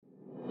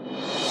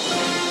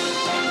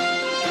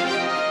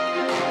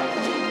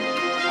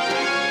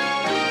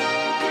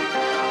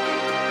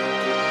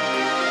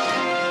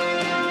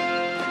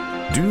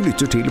Du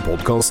lytter til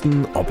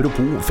podcasten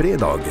Apropos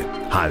fredag.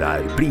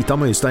 Her Brita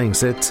Møystad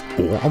Engseth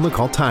og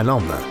Anne-Kat.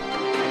 Herland.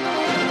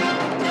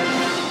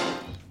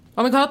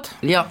 Anne-Kat,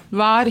 Ja.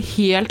 vær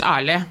helt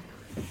ærlig.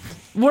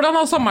 Hvordan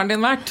har sommeren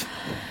din vært?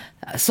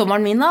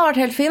 Sommeren min har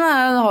vært helt fin.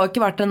 Det har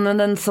ikke vært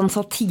en sånn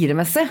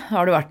satiremessig.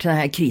 Har det vært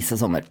en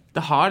krisesommer.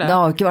 Det har det.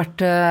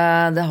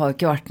 Det har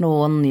ikke vært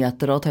noen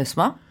nyheter å tøyse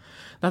med.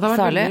 Dette har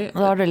vært Særlig. veldig-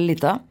 Det har vært veldig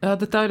lite. Ja,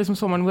 dette er liksom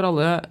sommeren hvor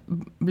alle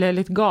ble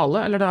litt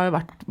gale, eller det har jo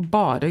vært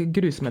bare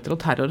grusomheter og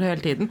terror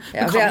hele tiden.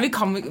 Ja, Men for jeg-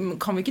 kan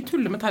vi ikke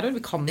tulle med terror? Vi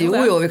kan jo Jo,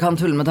 det. jo, vi kan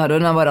tulle med terror,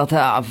 men bare at det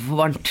er for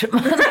varmt.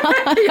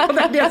 Ja,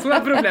 det er det som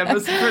er problemet,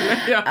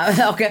 selvfølgelig. Ja.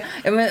 Ja, ok.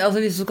 Ja, men,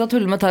 altså, hvis du skal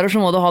tulle med terror, så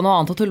må du ha noe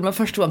annet å tulle med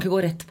først. Du kan ikke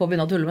gå rett på å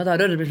begynne å tulle med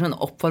terror. Det blir som en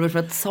oppvarmer for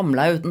et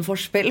samleie uten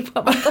forspill. På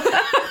en måte.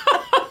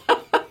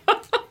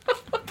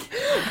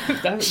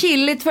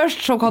 Kile litt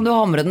først, så kan du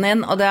hamre den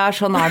inn. Og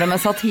sånn er det med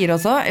satire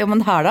også. Jo,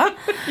 men her da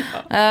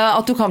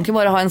at du kan ikke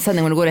bare ha en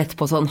sending hvor du går rett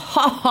på sånn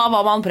haha,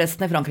 hva med han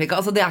presten i Frankrike?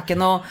 Altså det er ikke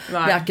noe,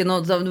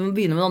 du må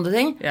begynne med andre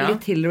ting. Ja.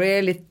 Litt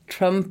Hillary, litt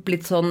Trump,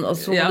 litt sånn. Og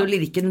så må Ja. du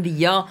lirke den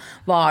via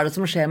hva er det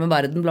som skjer med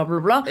verden, bla bla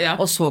bla. Ja.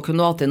 Og så kunne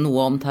du hatt inn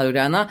noe om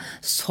terrorgreiene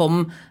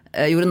som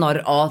gjorde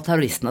narr av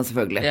terroristene,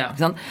 selvfølgelig. Ja. Ikke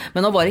sant?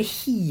 Men å bare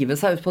hive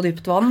seg ut på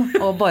dypt vann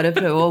og bare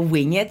prøve å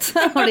wing it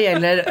når det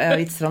gjelder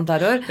vitser om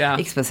terror, Ja.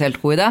 ikke spesielt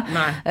god idé.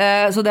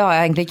 Nei. Så det har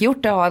jeg egentlig ikke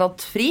gjort. Jeg har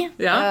hatt fri.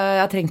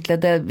 Ja.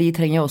 Vi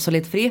trenger jo også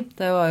litt fri.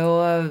 Vi har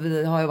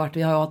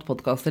jo hatt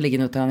podcaster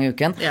liggende ute en gang i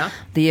uken. Ja.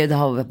 Det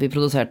har vi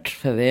produsert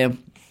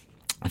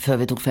før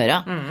vi tok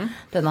ferie.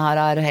 Denne her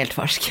er helt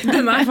fersk.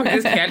 Den er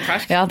faktisk helt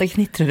fersk. Ja, det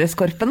knitrer i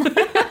skorpen.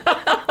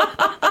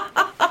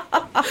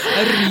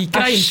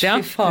 Ryker av innsida.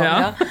 Fy faen,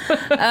 ja.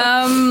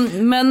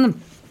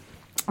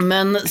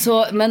 Men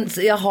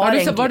jeg har Hva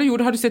egentlig har du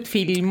gjort? Har du sett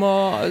film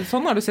og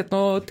sånn? Har du sett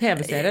noen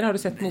TV-serier? Har du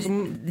sett noe som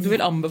du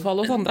vil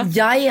anbefale oss andre?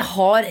 Jeg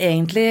har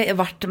egentlig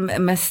vært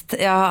mest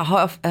Jeg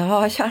har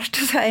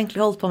kjæreste, så jeg har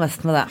egentlig holdt på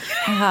mest med det.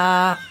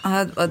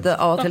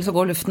 Av og til så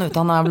går luften ut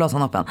når jeg blåser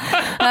den opp igjen.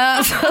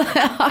 Så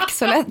det er ikke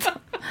så lett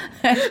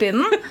hele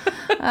tiden.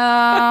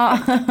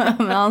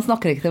 Men han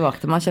snakker ikke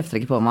tilbake til meg,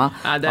 kjefter ikke på meg.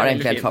 Nei, det er Har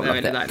veldig egentlig helt fint, det er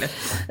veldig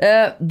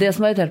fabelaktig. Det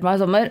som har irritert meg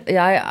i sommer,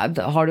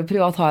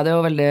 privat har jeg det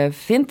jo veldig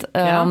fint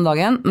om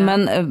dagen,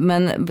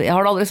 men jeg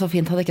har det aldri så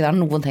fint at det ikke er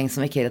noen ting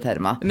som ikke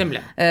irriterer meg.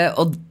 Nemlig.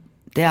 Og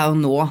det er jo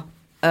nå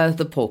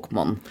The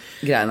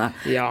Pokémon-greiene.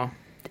 Ja.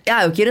 Jeg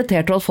er jo ikke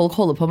irritert over at folk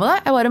holder på med det.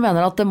 Jeg bare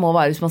mener at det må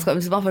være,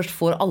 hvis man først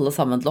får alle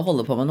sammen til å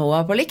holde på med noe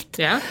på likt,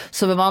 Ja.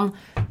 så vil man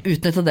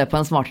utnytte det på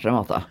en smartere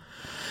måte.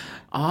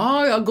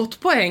 Ja, godt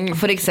poeng.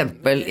 For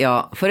eksempel,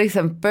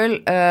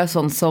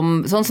 sånn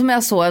som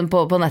jeg så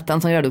på nettet,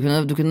 en sånn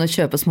greie, du kunne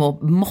kjøpe små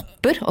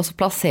mopper, og så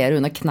plassere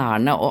under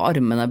knærne og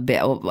armene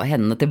og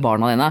hendene til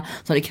barna dine,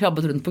 så når de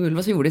krabbet rundt på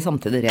gulvet, så gjorde de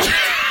samtidig rent.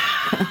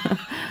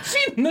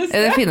 Finnes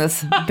Det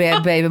finnes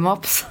baby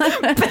mops.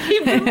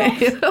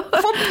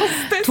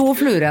 Fantastisk. 2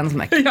 fluer i en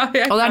smekk. Ja,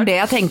 Og det er det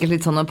jeg tenker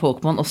litt sånn med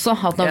Pokémon også,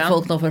 at når Ja.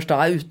 folk nå først da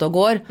er ute og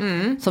går,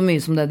 så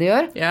mye som det de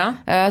gjør, Ja.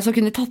 så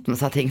kunne de tatt med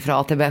seg ting fra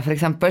A til B, for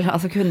eksempel.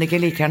 Altså kunne de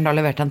ikke like gjerne da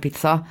levert en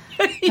pizza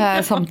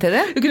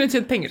samtidig. Du kunne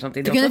tjent penger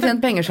samtidig. Du kunne også.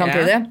 tjent penger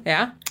samtidig.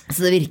 Ja.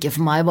 Så det virker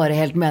for meg bare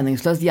helt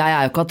meningsløst. Jeg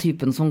er jo ikke av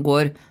typen som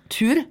går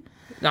tur.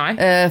 Nei.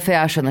 For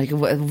jeg skjønner ikke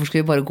hvorfor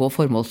skal vi bare gå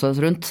formålsløst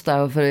rundt. Det er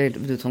jo for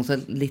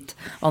utgangspunktet litt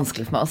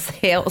vanskelig for meg å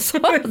se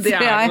også. Det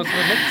er Så noe som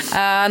er litt.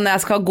 når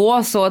jeg skal gå,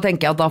 så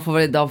tenker jeg at da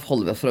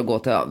holder vi oss for å gå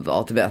til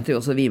A til B, til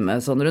også Vime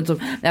sånn rundt. Så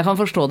jeg kan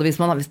forstå det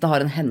hvis det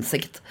har en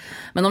hensikt.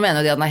 Men nå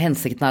mener de at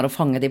hensikten er å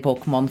fange de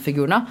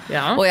Pokémon-figurene.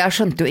 Ja. Og jeg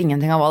skjønte jo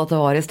ingenting av hva dette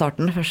var i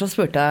starten. Først så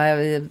spurte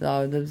jeg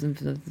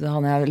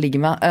han jeg ligger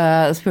med,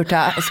 spurte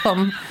jeg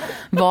sånn,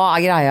 hva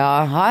er greia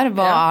her?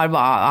 Hva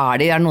er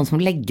det noen som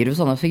legger ut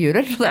sånne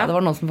figurer? Så det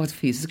var noen som faktisk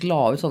fysisk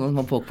la ut sånne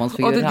små Og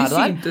Pokémon-figurer de her og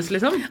der. syntes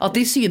liksom. At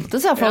de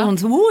syntes, ja. For Ja. sånn,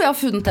 jeg har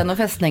funnet den og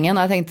festningen.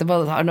 Og jeg tenkte på,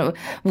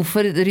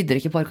 hvorfor rydder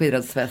ikke Park- og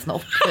idrettsvesenet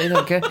opp? De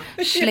kan ikke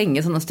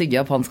slenge sånne stygge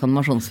japanske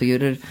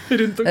animasjonsfigurer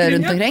Rundt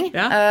omkring,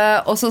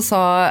 ja. Og så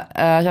sa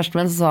kjæresten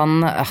min, så sa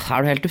han,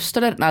 er du helt dust,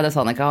 eller? Nei, det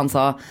sa han ikke. Han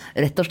sa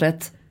rett og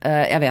slett,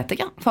 jeg vet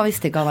ikke. For han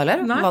visste ikke han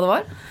heller hva det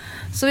var.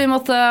 Så vi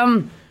måtte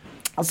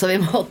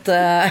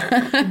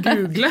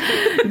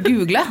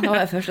google. Det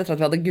var først etter at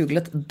vi hadde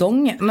googlet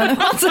dong, men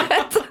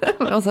uansett.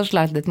 Vi også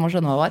sleit litt med å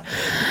skjønne hva det var.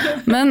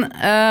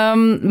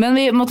 Men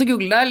vi måtte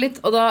google det litt,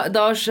 og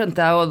da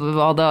skjønte jeg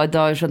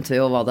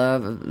jo hva det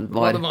var.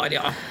 Hva det var,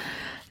 ja.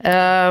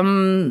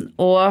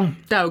 Og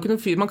Det er jo ikke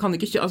noe fyr, man kan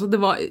ikke kjøpe. Altså,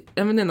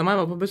 en venninne av meg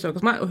var på besøk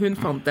hos meg, og hun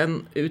fant den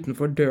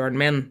utenfor døren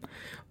min.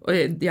 Og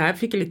jeg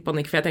fikk litt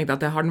panikk, for jeg tenkte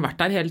at har den vært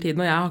der hele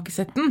tiden, og jeg har ikke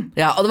sett den.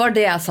 ja, og det var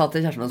det jeg sa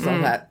til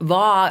kjæresten min.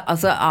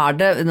 Altså, er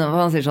det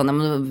han sier sånn,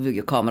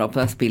 kamera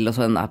på spill og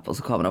så en app, og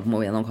så kamera på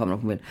mobil, og kamera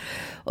på mobil.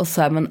 Og så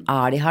sa jeg, men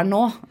er de her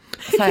nå?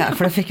 Sa jeg,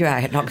 for det fikk jo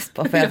jeg helt angst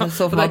på. For jeg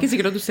så og det er ikke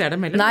sikkert at du ser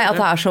dem heller. Nei, at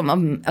det er som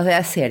altså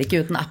jeg ser det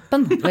ikke uten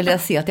appen. Vil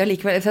jeg si at jeg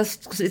likevel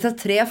hvis et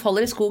tre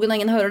faller i skogen og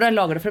ingen hører det,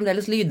 lager det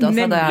fremdeles lyd.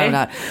 Altså, det er det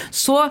her.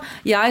 Så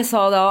jeg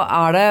sa da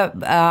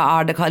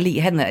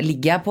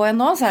ligger jeg på en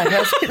nå? Så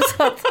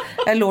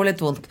jeg lå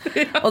litt vondt.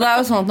 Og det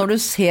jo sånn at når du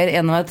ser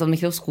en med et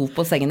mikroskop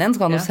på sengen din,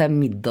 så kan du se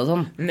middag og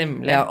sånn.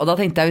 Nemlig. Ja, og da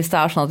tenkte jeg, hvis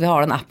det sånn at vi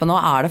har den appen nå,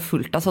 det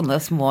fullt av sånne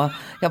små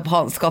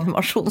japanske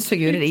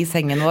animasjonsfigurer i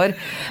sengen vår.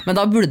 Men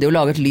da burde de jo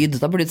laget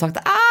lyd. Da burde de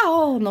sagt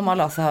 «Au!» når man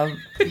la seg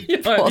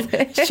på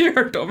det.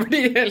 Kjørt over de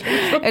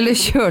Eller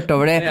kjørt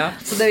over de.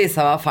 Så det viste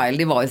seg å være feil.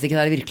 De var jo ikke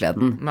der i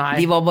virkeligheten. Nei.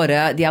 De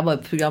bare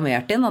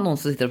programmert inn av noen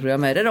som sitter og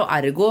programmerer, og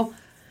ergo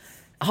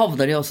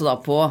havner de også da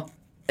på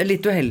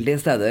litt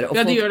uheldige steder. Og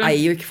folk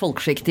eier jo ikke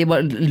folkeskikk. De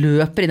bare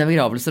løper inn i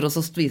begravelser, og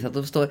så viser at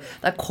det står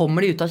der kommer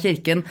de ut av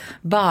kirken,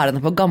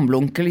 bærende på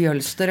gamleonkel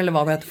Jølster, eller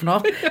hva det heter for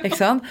noe. Ikke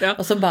sant?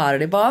 Og så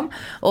bærer de på ham,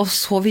 og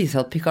så viser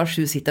det at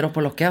Pikachu sitter oppe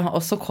på lokket, og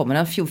så kommer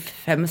det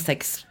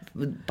 5-6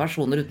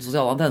 personer uten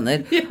sosiale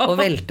antenner og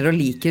velter og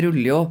liker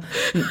ruller jo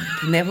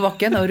ned på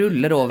bakken og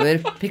ruller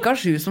over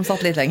Pikachu som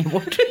satt litt lenger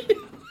bort.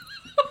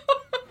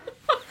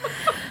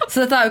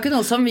 Så dette jo ikke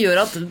noe som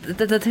gjør at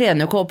dette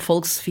trener jo ikke opp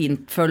folks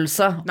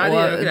fintfølelse og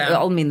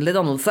alminnelig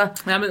dannelse.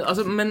 Ja,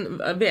 men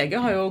VG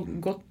har jo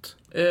gått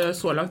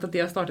så langt at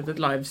de har startet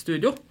et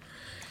live-studio.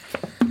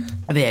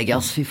 VG,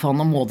 fy faen,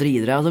 nå må dere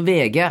gi dere. Altså,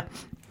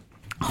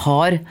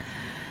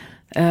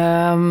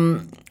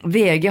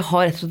 VG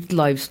har rett og slett et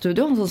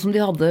live-studio, sånn som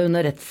de hadde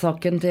under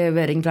rettssaken til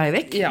Behring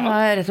Breivik. De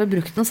har rett og slett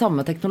brukt den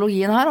samme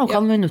teknologien her, og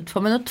kan minutt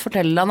for minutt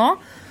fortelle deg nå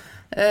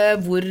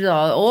hvor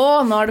da,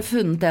 nå har det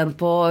funnet en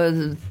på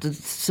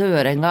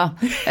Sørenga,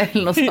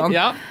 eller noe sånt,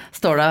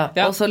 står det.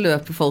 Og så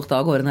løper folk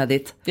da og går ned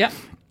dit.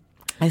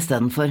 I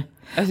stedet for.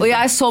 Og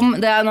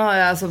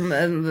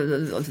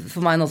for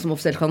meg nå som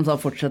offisielt kan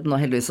fortsette nå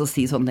heldigvis å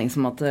si sånne ting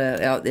som at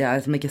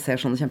jeg som ikke ser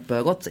sånn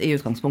kjempegodt i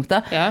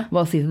utgangspunktet,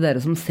 bare si til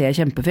dere som ser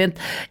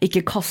kjempefint,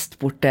 ikke kast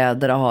bort det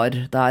dere har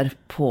der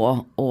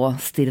på å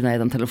stirre ned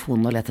i den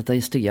telefonen og lete etter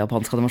stygge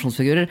japanske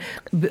animasjonsfigurer.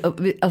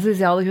 Altså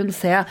hvis jeg hadde kunnet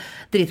se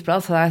dritbra,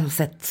 så hadde jeg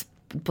sett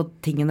på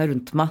tingene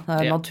rundt meg.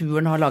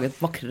 Naturen har laget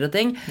vakrere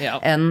ting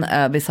enn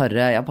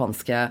bizarre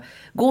japanske.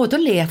 Gå ut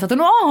og lete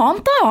etter noe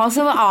annet da!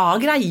 Altså, hva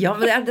greia?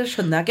 Det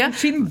skjønner jeg ikke.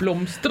 Finn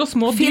blomster og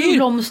små dyr. Finn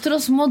blomster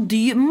og små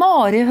dyr.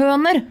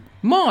 Marihøner.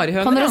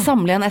 Kan dere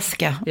samle en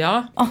eske?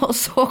 Og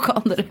så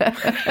kan dere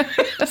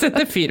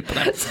sette fyr på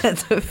det.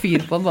 Sette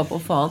fyr på den, bare på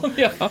faen.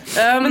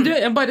 Men du,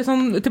 bare litt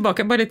sånn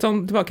tilbake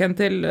igjen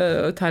til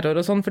terror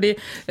og sånn, fordi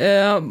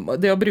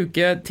det å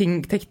bruke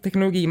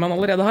teknologi man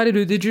allerede har,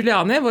 Rudy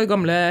Giuliani, vår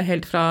gamle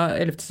helt fra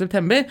 11.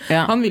 september,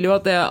 han vil jo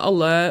at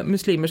alle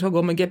muslimer skal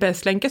gå med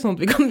GPS-lenke, sånn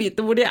at vi kan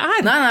vite hvor de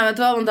er. Nei, vet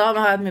du hva, men da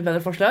har jeg et mye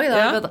bedre forslag.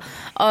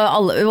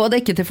 Og det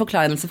er ikke til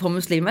forkleinelse for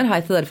muslimer.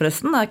 Hei til dere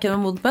forresten, det ikke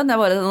noe mot menn.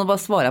 Nå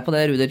bare svarer jeg på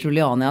det Rudy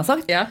Giuliani har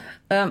sagt.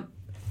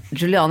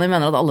 Giuliani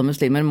mener at alle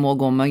muslimer må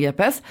gå med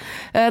GPS.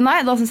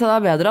 Nei, da synes jeg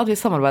det bedre at vi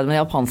samarbeider med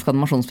japanske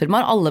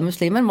animasjonsfirmaer. Alle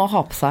muslimer må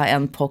ha på seg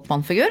en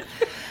Pokémon-figur.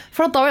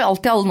 For da vil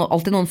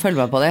alltid noen følge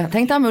med på det.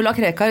 Tenk deg Mullah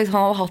Krekar, hvis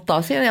han hadde hatt da,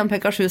 sier en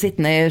Pikachu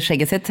sittende i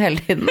skjegget sitt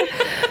hele tiden.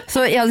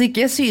 Så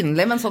ikke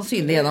synlig, men sånn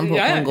synlig gjennom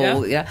Pokémon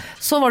Go.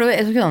 Så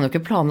kunne han jo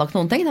ikke planlagt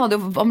noen ting.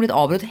 Han blitt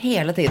avbrutt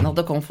hele tiden at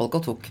det kom folk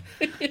og tok.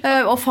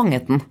 Og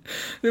fanget den.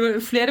 Det var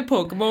flere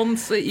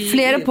Pokémons i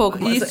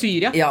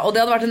Syria. Ja, og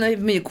det hadde vært en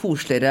mye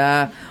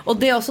koseligere.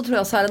 Og det også tror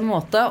jeg også en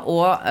måte å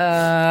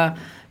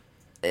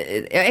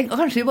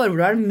kanskje vi bare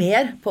burde være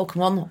mer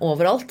Pokémon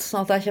overalt,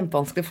 sånn at det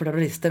kjempevanskelig for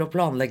terrorister å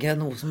planlegge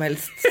noe som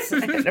helst.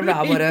 Det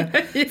bare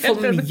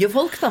for mye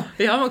folk da.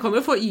 Ja, man kan jo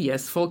få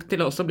IS-folk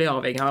til å også bli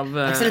avhengig av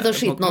det så lett å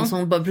skyte noen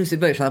som bare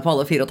plutselig bøyer seg på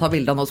alle fire og tar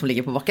bilder av noe som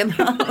ligger på bakken.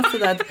 Så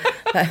det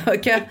jo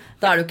ikke,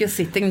 da det jo ikke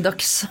sitting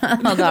ducks,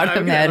 da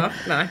det mer.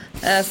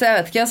 Så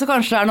jeg vet ikke, så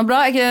kanskje det noe bra.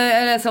 Jeg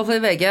leser altså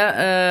i VG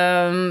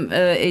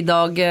i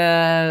dag,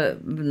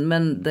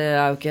 men det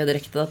jo ikke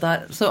direkte dette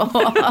her. Så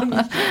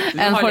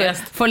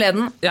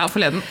forleden. Ja,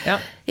 forleden,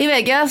 I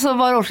VG så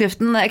var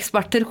overskriften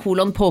 «Eksperter :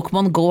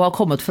 Pokémon Go har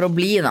kommet for å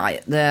bli». Nei,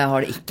 det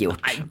har det ikke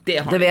gjort. Nei,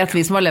 det vet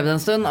vi som har levd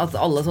en stund, at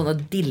alle sånne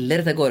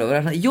diller det går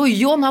over.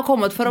 Jojoen har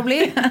kommet for å bli.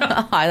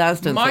 Nei, det en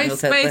stund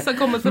MySpace har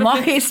kommet for å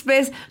bli.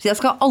 MySpace. Så jeg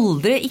skal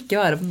aldri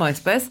ikke være på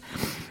MySpace.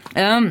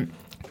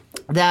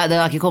 Det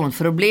har ikke kommet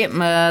for å bli,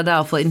 men det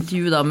for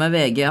intervju da med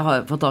VG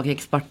har fått tak i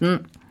eksperten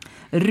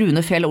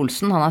Rune Fjell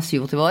Olsen. Han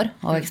 27 år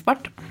og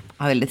ekspert.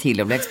 Det veldig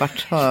tidlig å bli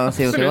ekspert på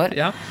 27 år.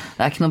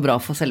 Det ikke noe bra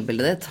for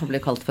selvbildet ditt å bli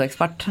kalt for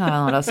ekspert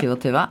når det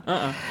 27.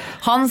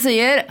 Han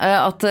sier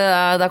at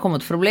det kommet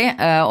for å bli,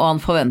 og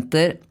han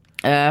forventer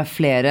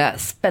flere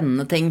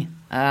spennende ting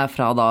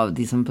fra da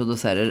de som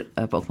produserer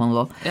Pokémon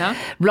Go.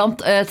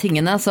 Blant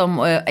tingene som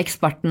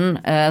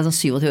eksperten, som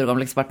 27 år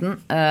gamle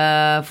eksperten,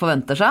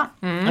 forventer seg,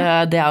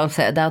 det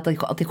at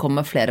de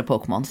kommer med flere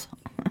Pokémons.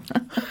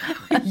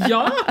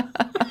 Ja!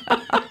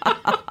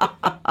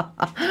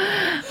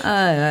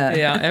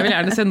 Jeg vil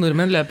gjerne se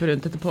nordmenn løpe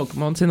rundt etter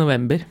Pokémons i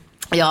november.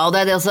 Ja, og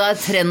det også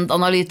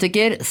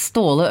trendanalytiker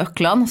Ståle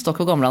Økland,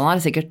 Stokk og Gamland her,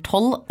 sikkert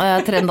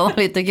 12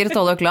 trendanalytiker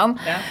Ståle Økland,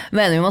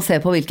 mener vi må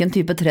se på hvilken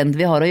type trend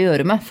vi har å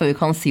gjøre med, før vi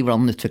kan si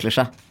hvordan den utvikler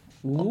seg.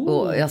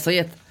 Så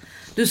gjett.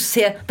 Du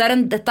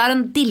dette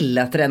en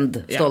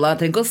dilletrend, Ståle. Jeg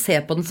trenger ikke å se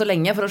på den så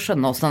lenge for å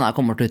skjønne hvordan den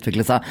kommer til å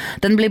utvikle seg.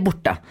 Den blir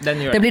borte.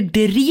 Det blir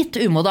drit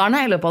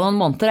umoderne i løpet av noen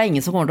måneder. Det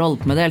ingen som kommer til å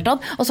holde på med det hele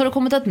tatt. Og så har det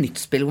kommet et nytt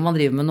spill hvor man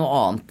driver med noe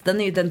annet.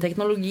 Den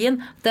teknologien,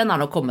 den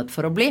nok kommet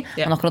for å bli.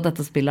 Men akkurat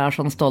dette spillet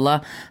sånn, Ståle,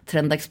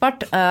 trendekspert,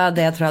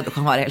 det tror jeg du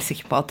kan være helt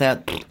sikker på at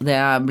det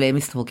blir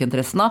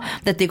mistefolkinteressen av.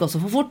 Dette gikk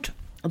også for fort.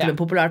 At det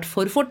blir populært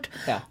for fort.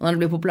 Og når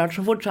det blir populært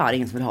så fort, så det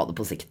ingen som vil ha det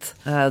på sikt.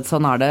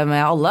 Sånn det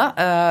med alle,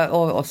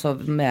 og også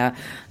med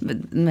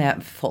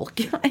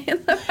folk.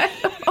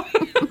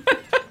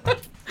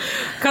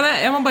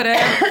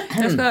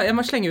 Jeg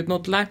må slenge ut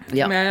noe til deg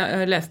som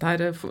jeg leste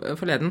her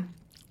forleden.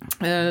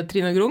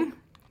 Trine Grung,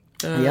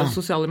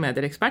 sosiale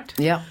medier-ekspert.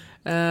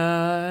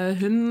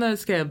 Hun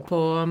skrev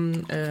på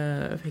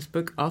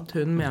Facebook at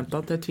hun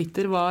mente at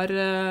Twitter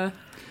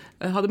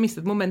hadde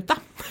mistet momentet.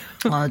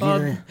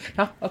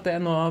 At det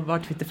nå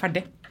var Twitter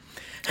ferdig.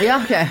 Ja,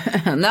 ok.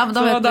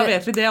 Da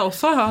vet vi det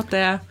også, at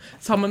det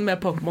sammen med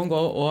Pokémon Go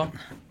og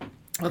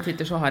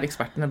Twitter så har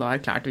ekspertene da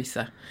erklært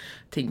visse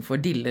ting for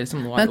diller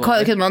som nå Men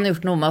kunne man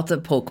gjort noe med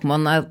at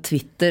Pokémon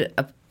Twitter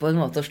på en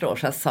måte slår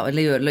seg sammen,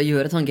 eller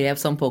gjør et sånn grep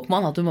som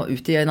Pokémon, at du må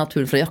ut i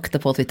naturen for å jakte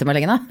på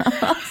Twitter-meldingene?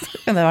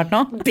 Kunne det vært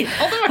noe?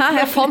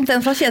 Jeg fant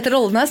en fra Kjetil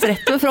Rollenes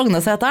rett ved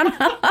Frogneseteren.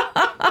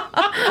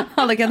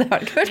 Hadde ikke det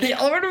vært kult? Det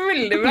hadde vært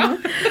veldig bra.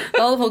 Da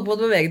hadde folk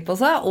både beveget på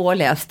seg og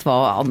lest hva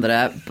andre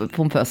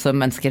pompøse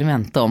mennesker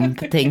mente om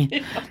ting.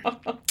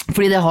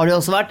 Fordi det har det jo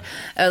også vært.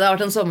 Det har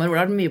vært en sommer hvor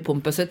det har vært mye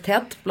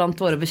pompøsitet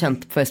blant våre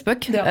bekjente på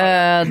Facebook.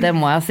 Det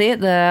må jeg si.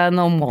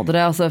 Nå må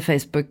dere, altså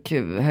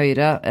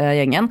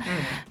Facebook-høyre-gjengen,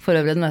 for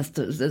øvrig den mest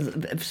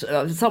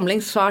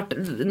samlingssvært,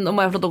 nå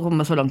må jeg få lov til å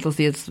komme så langt til å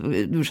si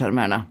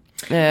uskjermerende.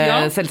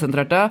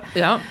 Selvsentrerte.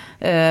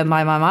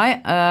 Meg.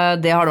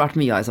 Det har det vært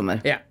mye av i sommer.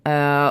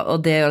 Og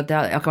det gjør at jeg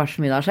har ikke vært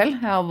så mye der selv.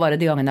 Jeg har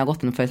bare de gangene jeg har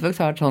gått inn på Facebook,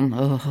 så har jeg vært sånn,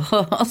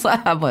 og så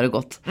har jeg bare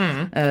gått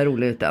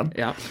rolig ut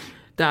igjen.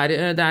 Det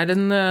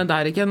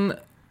er ikke en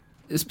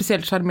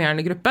spesielt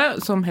charmerende gruppe,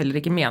 som heller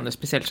ikke mener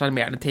spesielt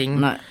charmerende ting,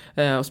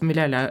 og som vil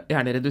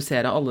gjerne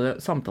redusere alle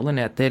samtaler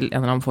ned til en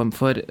eller annen form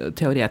for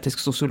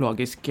teoretisk,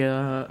 sosiologisk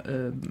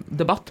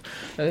debatt,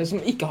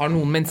 som ikke har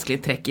noen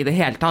menneskelige trekk i det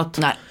hele tatt.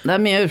 Nei, det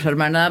er mye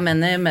uskjermerende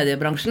menn i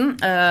mediebransjen,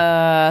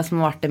 som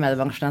har vært i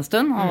mediebransjen en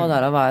stund, og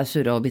derav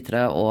sure og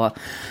bitre, og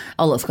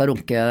alle skal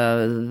runke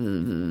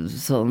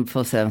sånn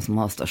for å se hvem som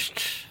har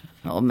størst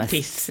og mest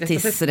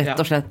tiss, rett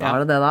og slett,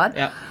 det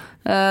der.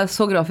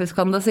 Så grafisk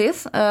kan det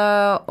sies,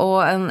 og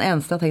en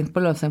eneste jeg har tenkt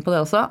på løsning på det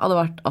også, hadde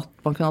vært at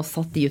man kunne ha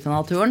satt de ut i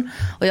naturen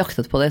og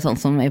jaktet på det sånn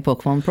som i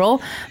Pokémon Pro,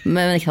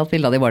 men ikke hatt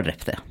bilde av de, bare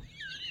drept det.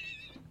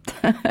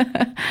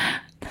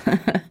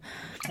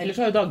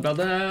 Ellers har jo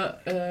Dagbladet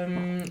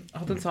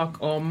hatt en sak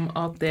om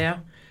at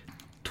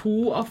 2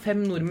 av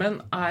 5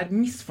 nordmenn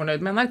misfornøyd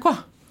med NRK.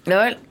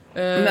 Ja vel,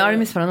 men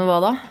de misfornøyd med hva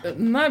da?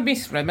 Nei,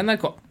 misfornøyd med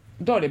NRK.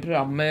 Dårlige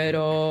programmer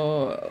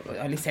og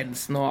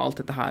lisensen og alt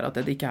dette her, at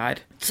det ikke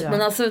Men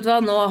altså, vet du hva,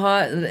 nå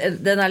har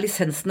denne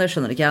lisensen, det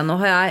skjønner ikke jeg. Nå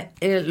har jeg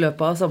i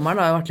løpet av sommeren,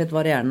 det har jo vært litt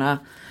varierende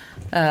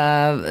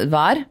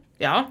vær.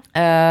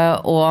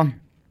 Og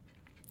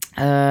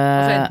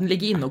altså enten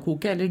ligge inne og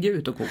koke eller ligge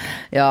ute og koke.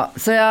 Ja,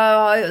 så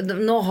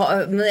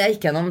men jeg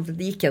gikk gjennom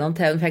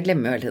TV-en, for jeg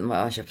glemmer jo hele tiden hva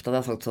jeg har kjøpt. Og jeg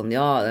har sagt sånn,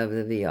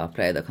 via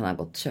Play, det kan jeg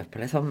godt kjøpe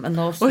liksom. Men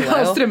nå så jeg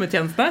jo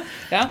strømmetjenestene.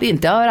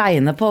 Begynte jeg å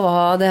regne på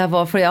hva det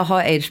var, fordi jeg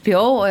har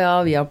HBO, og jeg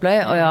har Viaplay,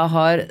 og jeg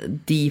har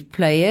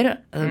Dplayer.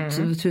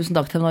 Tusen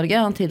takk til Norge,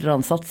 en tidligere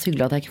ansatt,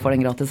 hyggelig at jeg ikke får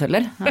den gratis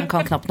heller. Jeg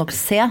kan knapt nok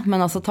se,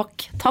 men altså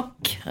takk.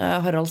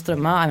 Harald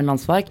Strømme, Eivind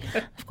Landsverk.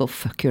 Go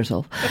fuck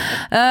yourself.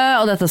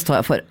 Og dette står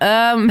jeg for.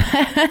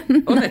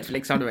 Og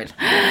Netflix har du vel?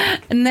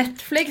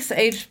 Netflix,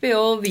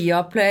 HBO,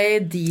 Viaplay,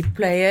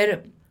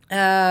 Dplayer.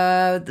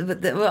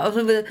 Det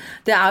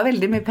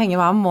veldig mye penger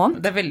hver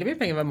måned. Det veldig mye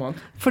penger hver måned.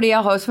 Fordi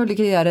jeg har jo selvfølgelig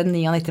ikke de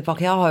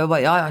 99-pakke. Jeg har jo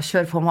bare, jeg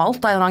kjører for meg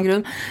alt av en eller annen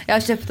grunn.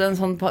 Jeg kjøpte en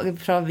sånn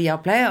fra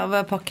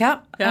Viaplay-pakke.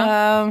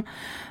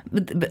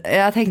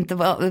 Jeg tenkte,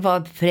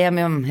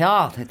 premium?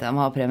 Ja, tenkte jeg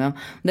må ha premium.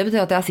 Det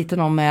betyr at jeg sitter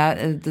nå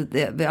med,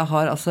 jeg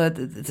har altså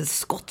et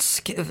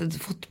skotsk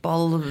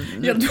fotball.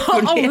 Ja, du har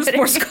alle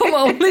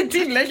sportskanalene i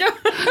tillegg,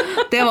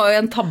 Det var jo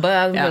en tabbe,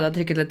 jeg hadde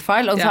trykket litt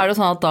feil. Og så det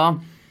sånn at da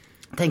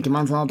tenker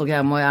man sånn at ok,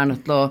 jeg er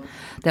nødt til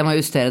å må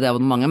justere det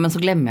abonnementet, men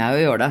så glemmer jeg jo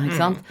å gjøre det, ikke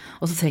sant?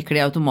 Og så trekker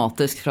de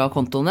automatisk fra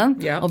kontoen din,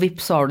 og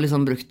vips så har du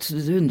liksom brukt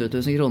 100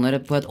 000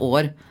 kroner på et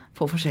år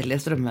på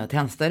forskjellige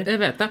strømmetjenester.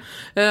 Jeg vet det,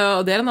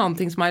 og det en annen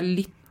ting som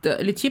litt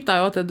kjipt,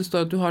 jo at det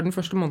står at du har den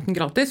første måneden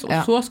gratis, og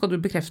så skal du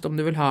bekrefte om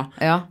du vil ha.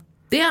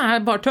 Det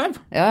bare tøv.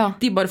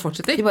 De bare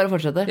fortsetter.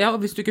 Ja, og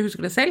hvis du ikke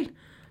husker det selv,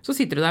 så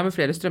sitter du der med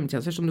flere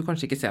strømtjenester som du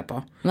kanskje ikke ser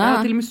på. Jeg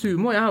har til og med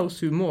Sumo, jeg har jo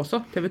Sumo også,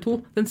 TV2.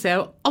 Den ser jeg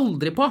jo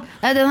aldri på.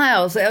 Nei, den har jeg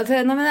også.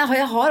 Men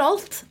jeg har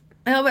alt.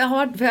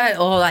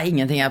 Det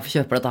ingenting jeg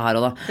kjøper dette her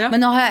og da.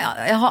 Men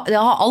jeg har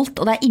alt,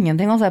 og det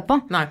ingenting å se på.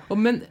 Nei,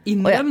 men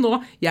innrøm nå,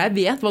 jeg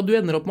vet hva du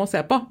ender opp med å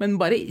se på, men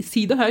bare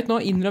si det høyt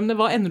nå, innrøm det,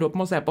 hva ender du opp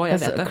med å se på, jeg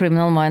vet det.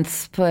 Criminal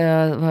Minds så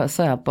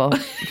jeg på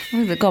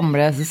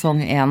gamle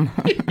sesong 1.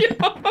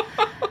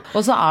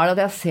 Og så det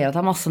at jeg ser at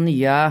det masse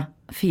nye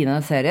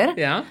fine serier,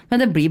 men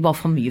det blir bare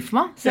for mye for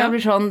meg. Så jeg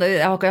blir sånn,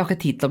 jeg har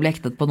ikke tid til å bli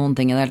ektet på noen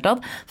ting i det hele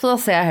tatt. Så da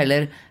ser jeg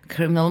heller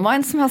Criminal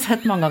Minds, som jeg har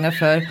sett mange ganger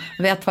før.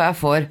 Vet hva jeg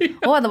får.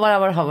 Det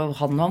var han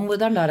var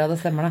morderen der,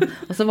 det stemmer det.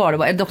 Og så var det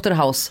bare Dr.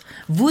 House.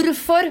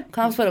 Hvorfor?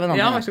 Kan jeg spørre om en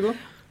annen? Ja, vær så god.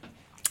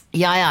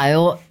 Jeg er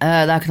jo,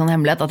 det ikke noen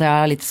hemmelighet at jeg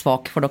er litt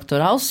svak for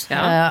Dr. House.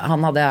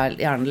 Han hadde jeg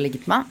gjerne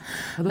ligget med.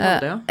 Ja, det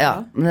hadde jeg.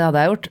 Ja, det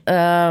hadde jeg gjort.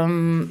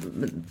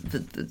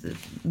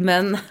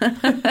 Men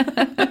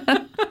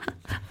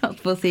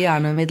på å si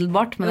gjerne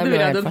umiddelbart. Men du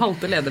ville ha den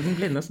halte leder den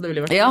blinde, så det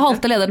ville vært... Ja,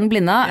 halte leder den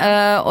blinde,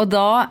 og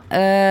da...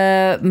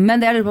 men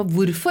det jeg lurer på,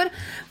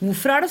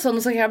 hvorfor det sånn,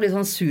 så kan jeg bli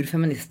sånn sur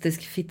feministisk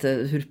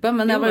fittehurpe,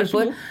 men jeg bare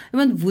lurer på,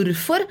 men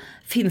hvorfor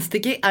finnes det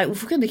ikke,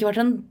 hvorfor kunne det ikke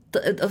vært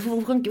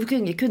hvorfor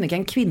kunne ikke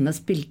en kvinne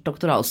spilt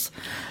Dr. House?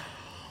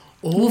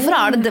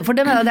 Hvorfor det, for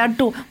det mener jeg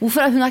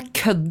hvorfor hun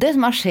køddig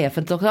som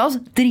sjefen til Dr.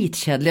 House,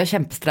 dritkjedelig og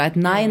kjempestreit,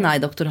 nei,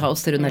 Dr. House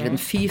sier hun hele tiden,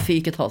 fy,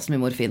 ikke ta så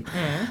mye morfin.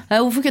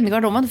 Hvorfor kunne det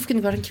ikke vært omvendt? Hvorfor kunne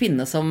det ikke vært en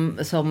kvinne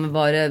som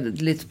var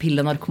litt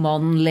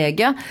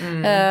pillenarkoman-lege,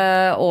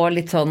 og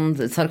litt sånn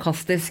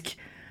sarkastisk?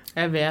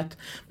 Jeg vet,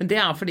 men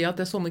det fordi at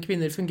sånne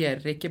kvinner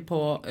fungerer ikke på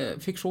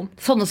fiksjon.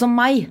 Sånne som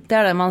meg,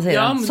 det det man sier.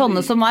 Ja, sånne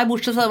som meg,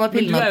 bortsett fra med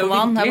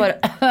pillenarkoman. Jeg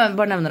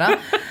bare nevner det.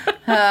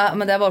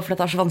 Men det bare fordi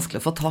det så vanskelig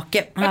å få tak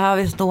i.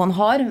 Hvis noen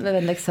har,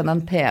 vennligst send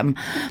en PM.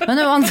 Men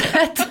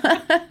uansett...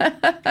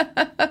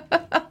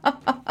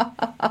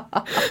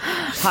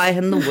 Hei,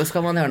 noe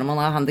skal man gjøre når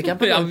man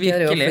handicapet. Ja,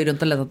 virkelig. Fly rundt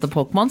og lete etter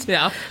Pokémons.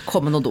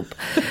 Kom med noe dop.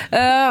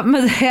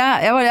 Men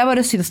jeg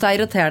bare synes det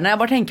irriterende.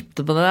 Jeg bare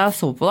tenkte på det jeg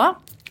så på det.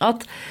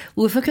 At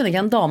hvorfor kunne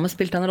ikke en dame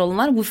spilt den rollen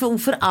der? Hvorfor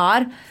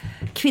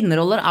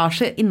kvinneroller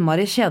så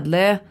innmari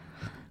kjedelig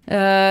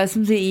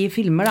som sier i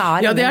filmer?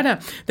 Ja, det det.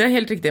 Det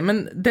helt riktig.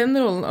 Men den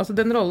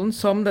rollen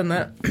som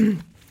denne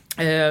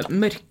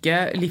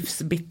mørke,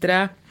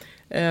 livsbittre,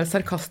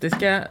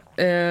 sarkastiske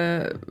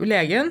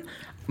legen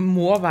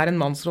må være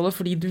en mannsrolle,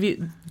 fordi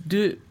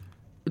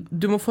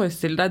du må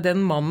forestille deg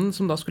den mannen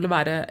som da skulle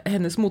være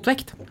hennes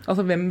motvekt.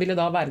 Altså, hvem ville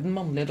da være den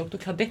mannlige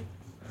Dr. Cuddy?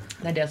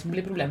 Det det som blir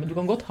problemet. Du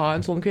kan godt ha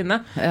en sånn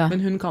kvinne, men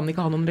hun kan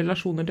ikke ha noen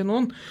relasjoner til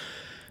noen.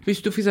 Hvis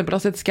du for eksempel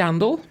har sett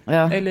Scandal,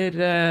 eller...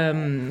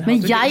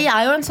 men jeg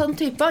jo en sånn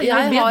type.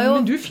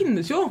 Men du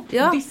finnes jo.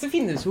 Disse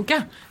finnes jo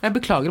ikke. Jeg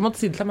beklager om at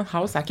si det, men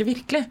House ikke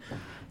virkelig.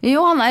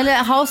 Jo,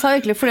 House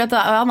virkelig, fordi at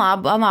han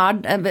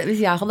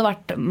hvis jeg hadde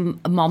vært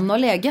mann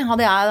og lege,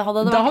 hadde det da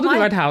hadde du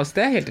vært House,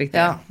 det helt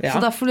riktig. Så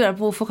derfor lurer jeg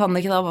på, hvorfor kan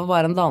det ikke da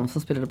være en dame som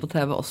spiller det på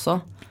TV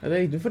også?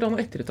 Du får da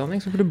noe etterutdanning,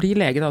 så får du bli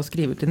lege da og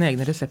skrive ut dine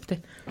egne resepter.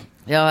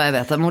 Ja, jeg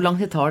vet det. Hvor lang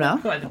tid tar det?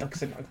 Nei, det tar ikke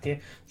så lang tid.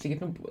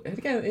 Sikkert noe... Jeg vet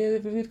ikke,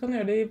 vi kan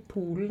gjøre det i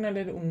Polen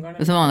eller Ungarn.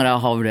 Hvis mange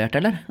har vurdert,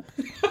 eller?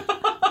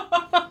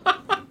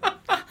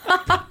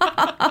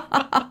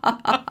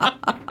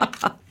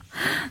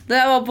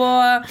 Jeg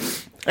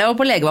var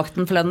på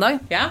legevakten for den dag.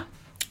 Ja.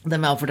 Det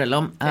må jeg fortelle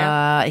om.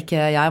 Ikke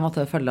jeg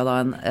måtte følge da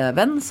en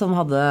venn som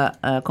hadde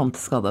kommet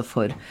til skade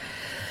for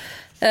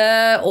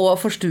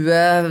og forstue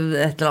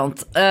et eller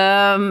annet.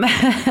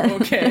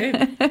 Ok.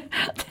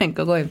 Tenk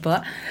å gå inn på det.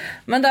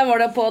 Men der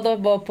var det på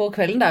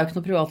kvelden. Det jo ikke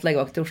noe privat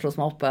legevakt i Oslo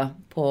som oppe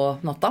på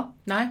natta.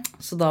 Nei.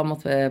 Så da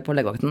måtte vi på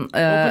legevakten. Og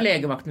på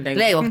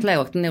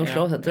legevakten i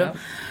Oslo, heter det.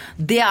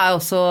 Det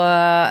også,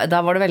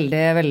 der var det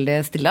veldig, veldig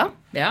stille.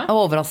 Og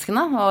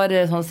overraskende. Det var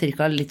sånn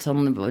cirka litt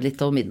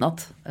over midnatt,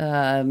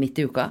 midt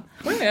i uka.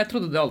 Jeg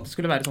trodde det alltid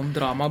skulle være sånn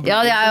drama. Ja,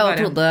 jeg jo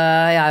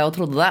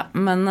trodde det.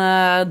 Men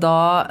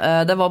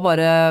det var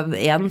bare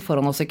en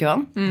foran oss i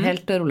køen.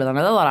 Helt rolig der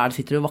nede. Der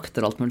sitter du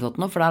vakter og alt mulig sånt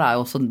nå, for der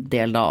jo også en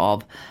del da av,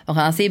 hva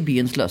kan jeg si,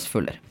 byens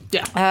løsfugler.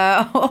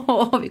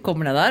 Og vi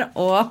kommer ned der,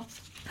 og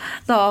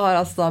da har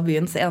altså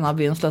en av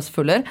byens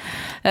løsfugler.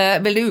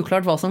 Veldig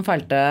uklart hva som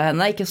feilte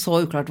henne. Ikke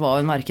så uklart hva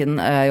hun hverken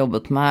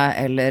jobbet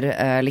med eller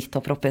likte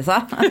å proppe i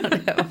seg.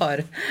 Det var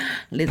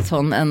litt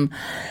sånn men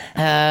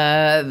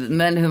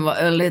hun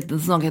var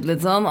snakket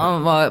litt sånn.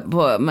 Han var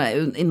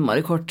med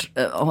innmari kort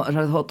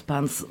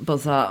hotpants på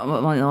seg,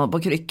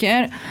 på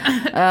krykker.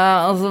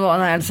 Og så var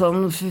han helt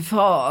sånn, fy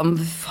faen,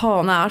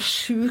 jeg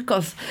syk,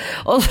 ass.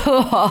 Og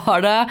så han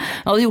hadde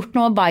gjort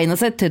noe med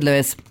beinet sitt,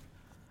 tydeligvis.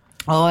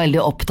 Og var veldig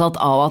opptatt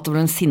av at det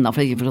ble en sinna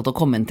for ikke for å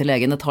komme inn til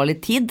legen. Det tar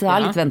litt tid, det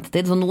litt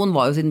ventetid. Så noen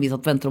var jo siden vi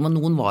satt på venterommet,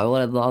 noen var jo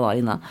allerede da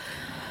inne.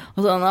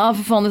 Og sånn,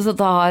 for faen, hvis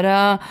dette her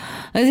jeg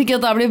sier ikke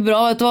at det blir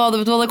bra, vet du hva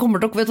det kommer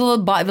til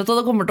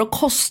å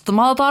koste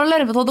meg dette her,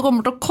 eller? Vet du hva det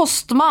kommer til å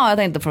koste meg? Og jeg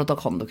tenkte, for da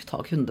kan du ikke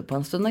ta kunder på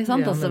en stund, ikke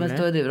sant? Altså, hvis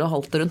du driver og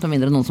halter rundt, med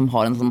mindre noen som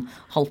har en sånn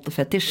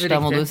haltefetisj,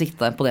 da må du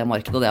sikte på det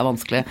markedet, og det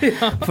vanskelig.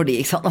 Fordi,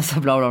 ikke sant,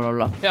 altså, bla, bla, bla,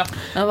 bla. Ja.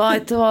 Jeg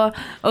vet,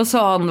 og så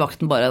har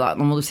vakten bare, nei,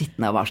 nå må du sitte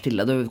ned og være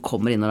stille, du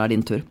kommer inn når det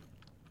din tur.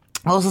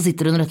 Og så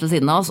sitter hun rett ved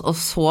siden av oss, og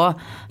så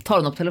tar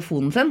hun opp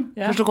telefonen sin.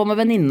 Først så kommer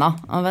venninna.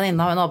 Hun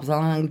har på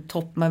seg en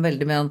topp med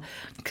veldig mye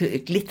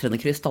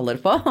glitrende krystaller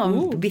på.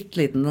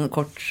 Bitteliten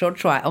kort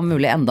shorts, og om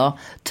mulig enda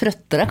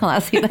trøttere, kan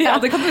jeg si det. Ja,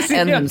 det kan du si,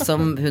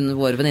 enn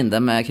vår venninne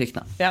med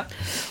krykkene. Ja.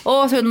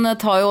 Og hun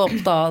tar jo opp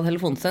da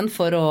telefonen sin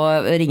for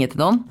å ringe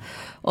til noen.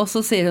 Og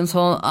så sier hun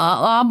sånn,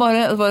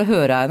 bare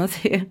hører jeg henne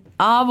si,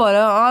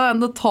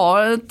 det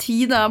tar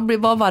tid, det blir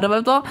bare verre,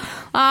 vet du.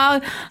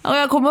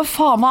 Jeg kommer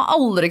faen meg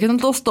aldri kunne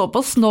til å stå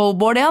på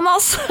snowboard igjen,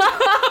 altså.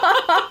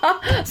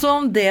 Som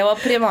om det var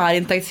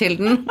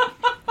primærinntektskilden.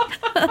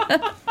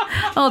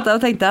 Og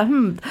da tenkte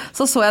jeg,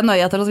 så jeg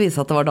nøye etter å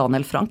vise at det var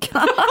Daniel Frank.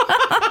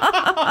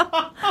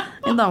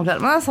 I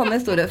dameklær. Men det sann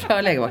historie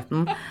fra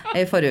legevakten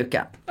i forrige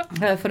uke.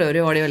 For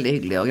øvrig var de veldig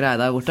hyggelige og greie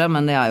der borte,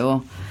 men de jo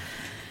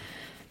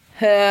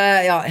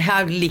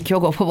jeg liker jo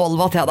å gå på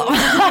Volvat, jeg da.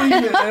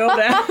 Gjør jo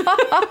det.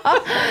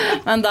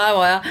 Men der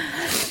var jeg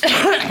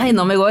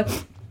innom i går.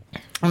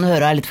 Nå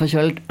hører jeg litt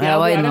forkjølt. Jeg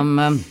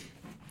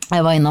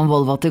var innom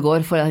Volvat i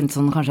går, for jeg tenkte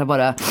sånn, kanskje jeg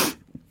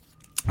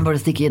bare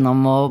stikke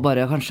innom og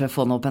bare kanskje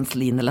få noe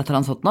penicillin eller et eller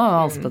annet sånt nå,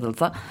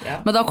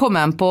 Men da kom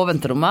jeg inn på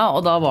venterommet,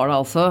 og da var det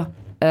altså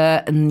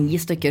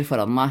 9 stykker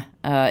foran meg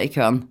i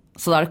køen.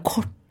 Så da det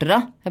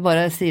kortere, jeg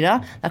bare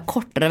sier det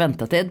kortere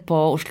ventetid på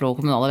Oslo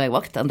kommunale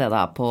legevakt enn det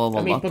på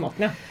Volvat. Midt på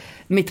natten, ja.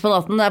 Midt på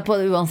natten, det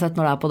uansett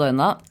når det på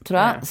døgnet, tror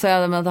jeg. Så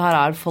men det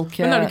her folk...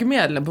 Men du ikke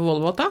medlem på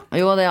Volvat da?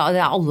 Jo,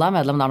 alle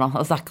medlem der nå.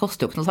 Altså, det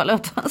koster jo ikke noe særlig,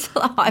 vet du. Så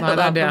det jo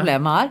det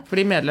problemet her.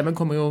 Fordi medlemmen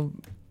kommer jo...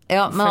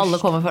 Ja, men alle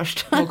kommer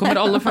først. Nå kommer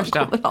alle først,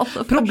 ja.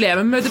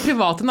 Problemet med det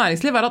private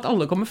næringsliv at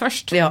alle kommer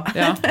først. Ja.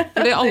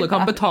 Fordi alle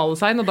kan betale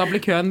seg, og da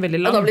blir køen veldig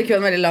lang. Og da blir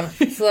køen veldig lang.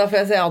 Så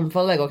derfor jeg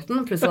anbefaler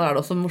legevakten. Plutselig det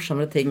også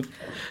morsommere ting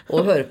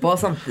å høre på.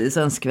 Samtidig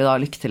så ønsker vi da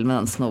lykke til med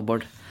den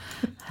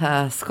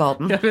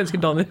snowboard-skaden. Jeg ønsker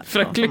Daniel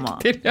Frank lykke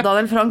til. Ja.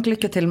 Daniel Frank,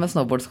 lykke til med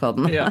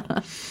snowboard-skaden. Ja.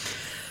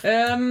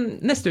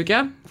 Neste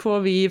uke får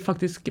vi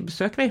faktisk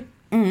besøk, vi.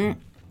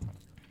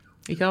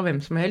 Ikke av hvem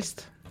som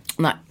helst.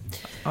 Nei.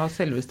 Av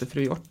selveste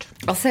fru Hjort.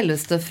 Av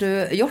selveste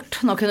fru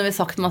Hjort. Nå kunne vi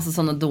sagt masse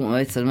sånne dumme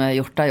vitser med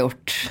Hjort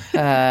Hjort,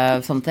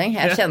 sånne ting.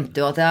 Jeg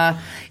kjente jo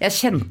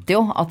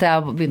at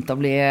jeg begynte å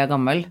bli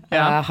gammel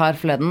her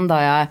forleden, da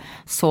jeg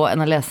så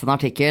leste en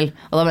artikkel,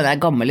 og da ble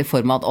jeg gammel i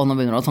form av at nå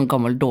begynner det sånn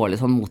gammel, dårlig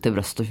sånn mot i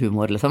brøst og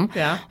humor, liksom.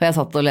 Ja. Og jeg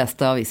satt og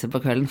leste aviser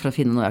på kvelden for å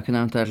finne noe jeg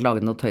kunne eventuelt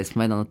lage noe tøys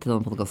med til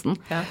denne podcasten.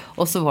 Ja.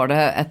 Og så var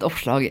det et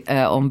oppslag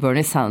om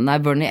Bernie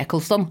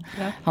Ecclestone,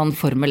 han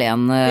Formel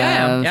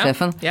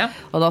 1-sjefen.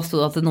 Og da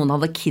stod det at noen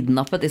hadde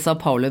kidnappet i Sao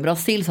Paulo i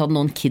Brasil, så hadde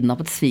noen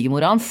kidnappet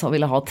svigermor hans og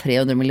ville ha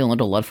 $300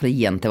 millioner for å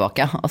gi henne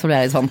tilbake. Og så ble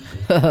jeg litt sånn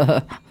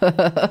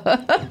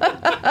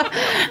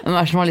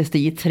hvem som har lyst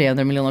til å gi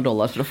 $300 millioner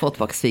for å få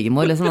tilbake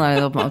svigermor, liksom.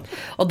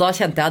 Og da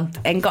kjente jeg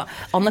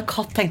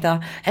Anne-Kat tenkte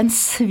jeg, en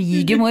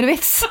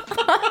svigermorvits.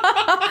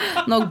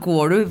 Nå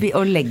går du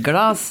og legger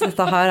deg,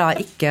 dette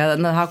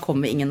her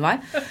kommer ingen vei.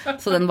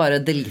 Så den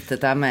bare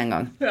deletet jeg med en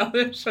gang. Ja,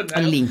 det skjønner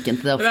jeg. Linken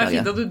til det oppslaget. Det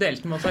fint at du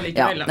delte med oss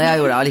allikevel. Ja, jeg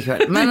gjorde det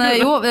allikevel. Men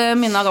jo,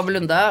 Minna Gabel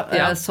Lunde,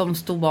 som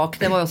sto bak,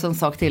 det var jo også en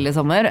sak tidlig i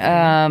sommer,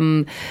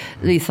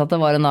 viste at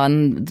det var en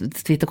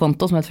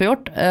Twitter-konto som het For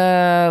Hjort,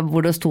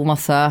 hvor det sto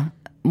masse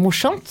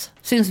morsomt,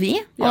 synes vi,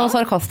 og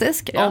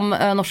sarkastisk, om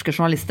norske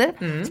journalister,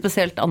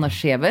 spesielt Anders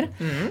Giæver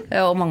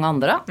og mange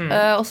andre.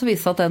 Og så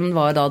viste det at den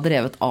var da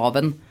drevet av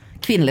en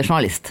kvinnelig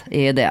journalist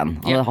i DN,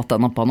 og hadde hatt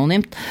den oppe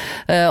anonymt.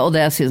 Og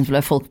det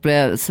synes folk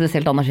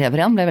spesielt Anders Giæver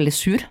igjen, ble veldig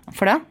sur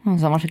for det.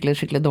 Så han var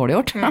skikkelig dårlig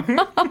gjort.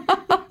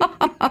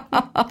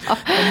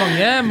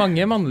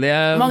 Mange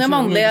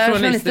mannlige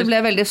journalister ble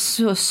veldig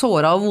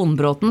såret av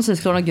vonbråten.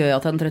 Synes det var noe gøy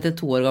at en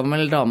 32 år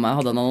gammel dame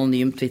hadde en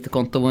anonym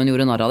Twitter-konto hvor hun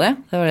gjorde narr av det.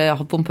 Det var det jeg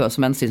har pompøse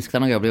menn synes det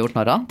er noe gøy å bli gjort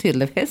narr av,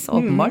 tydeligvis,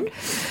 åpenbart.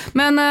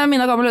 Men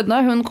Minna Gabel Lunde,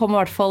 hun kom i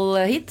hvert fall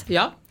hit.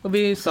 Ja, og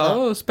vi sa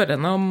jo spørre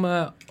henne om,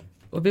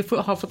 og vi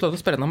har fått lov til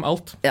å spørre henne om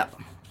alt. Ja.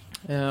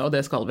 Og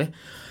det skal vi.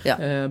 Ja.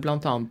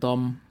 Blant annet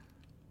om,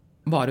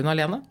 var hun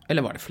alene,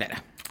 eller var det flere?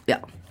 Ja.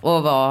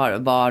 Og hva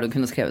har du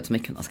kunnet skrevet som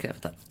ikke kunne ha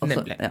skrevet det?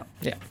 Altså, nemlig.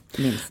 Ja.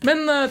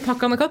 Men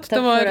takk, Anne-Kat. Det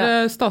var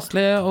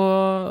staselig å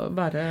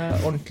være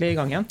ordentlig i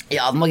gang igjen.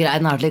 Ja, den var grei.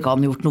 Den har ikke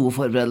han gjort noen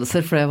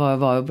forberedelser, for det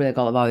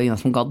var jo ingen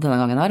som gadd denne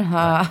gangen her.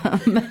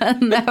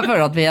 Men jeg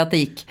føler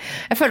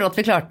at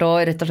vi klarte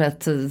å rett og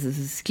slett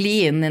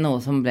skli inn i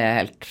noe som ble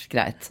helt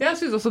greit. Jeg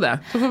synes også det.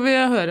 Så får vi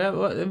høre,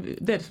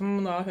 dere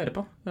som da hører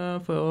på,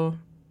 får å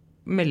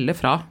melde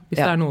fra hvis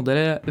det er noe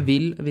dere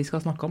vil vi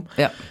skal snakke om.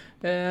 Ja.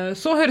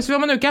 Så høres vi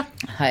om en uke.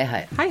 Hei,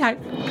 hei. Hei, hei.